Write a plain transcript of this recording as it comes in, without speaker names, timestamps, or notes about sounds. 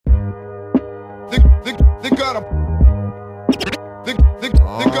They got a. They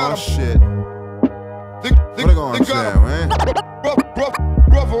got a shit. What they gonna say, man?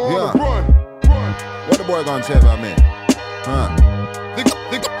 Brother on the run. What the boy gonna say about me? Huh? They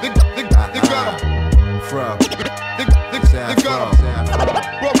got a. Fro. They got a.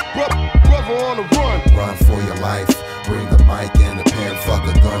 Brother on the run. Run for your life. Bring the mic and the pen. Fuck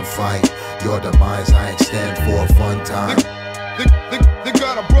a gunfight. Your demise I extend for a fun time. They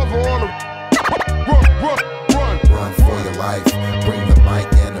got a brother on the run. Run for your life. Bring the mic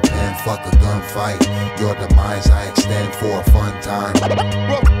and the pen. Fuck a gunfight. Your demise I extend for a fun time.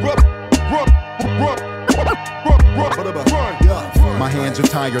 My hands are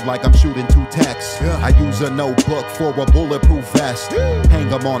tired like I'm shooting 2 texts. I use a notebook for a bulletproof vest. Hang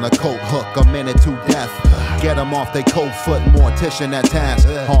them on a coat hook, a minute to death. Get them off they cold foot, mortician at task.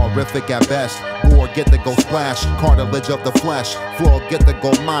 Horrific at best, gore get to go splash. Cartilage of the flesh, floor get to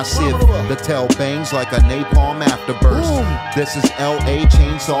go massive. The tail bangs like a napalm afterburst. This is L.A.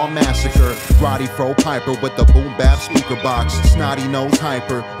 Chainsaw Massacre. Roddy Fro Piper with the boom bap speaker box. Snotty nose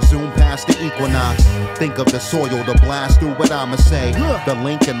hyper, zoom past the equinox. Think of the soil to blast through what I'ma say. The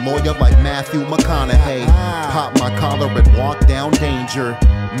Lincoln lawyer like Matthew McConaughey. Pop my collar and walk down danger.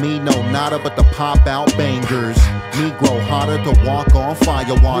 Me no nada but the pop out bangers. Me grow hotter to walk on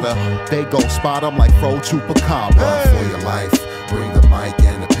fire water. They go spot 'em like Fro Chupacabra. Run for your life. Bring the mic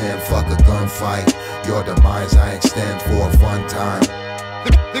and the pen. Fuck a gunfight. Your demise I extend for a fun time.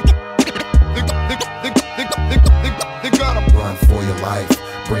 They got a. Run for your life.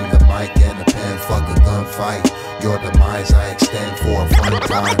 Bring the mic and the pen. Fuck a gunfight. Your demise I extend for a fun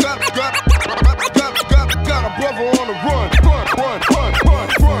time. Got a brother on the run.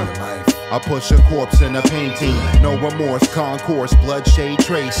 I push a corpse in a painting. No remorse, concourse, bloodshade,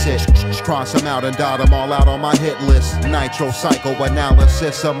 trace it. Cross them out and dot them all out on my hit list. Nitro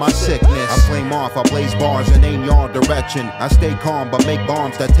psychoanalysis of my sickness. I flame off, I blaze bars and aim your direction. I stay calm but make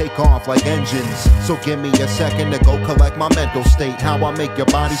bombs that take off like engines. So give me a second to go collect my mental state. How I make your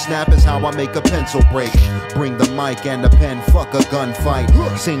body snap is how I make a pencil break. Bring the mic and the pen, fuck a gunfight.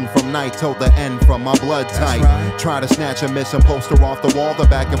 Sing from night till the end from my blood type. Try to snatch a missing poster off the wall. The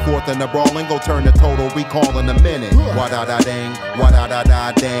back and forth and the brawling go turn to total recall in a minute. Wa-da-da-dang,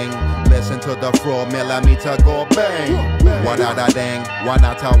 wa-da-da-da-dang. Listen to the 4mm go bang. Wa-da-da-dang,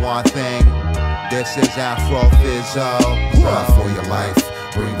 wa-na-ta-wa thing. This is Afro Fizzo. Run for your life.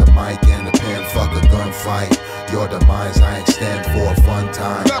 Bring the mic and the pen. Fuck a gunfight. Your demise I extend for a fun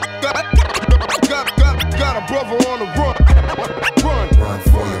time. Got a brother on the run. Run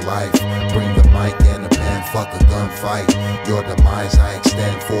for your life. Bring the mic and the pen. Fuck a gunfight. Your demise I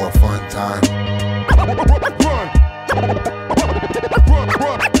extend for a fun time. Run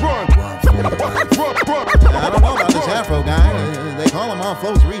for your life. I don't know about this Afro guy. They call him on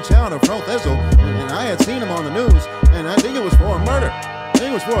folks reach out or Fro Thizzle. And I had seen him on the news, and I think it was for a murder. I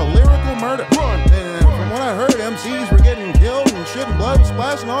think it was for a lyrical murder. And from what I heard, MCs were getting killed and shit and blood was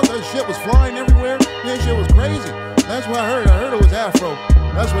splashing. All that shit was flying everywhere. That shit was crazy. That's what I heard. I heard it was Afro.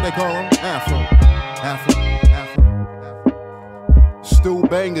 That's what they call him. Afro. Afro. Stu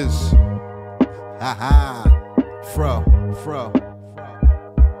Bangas. Ha ha. Fro.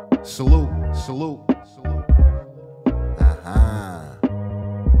 Salute. Aha.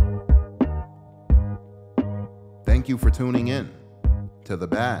 Thank you for tuning in to the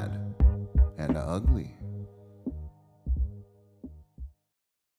bad and the ugly.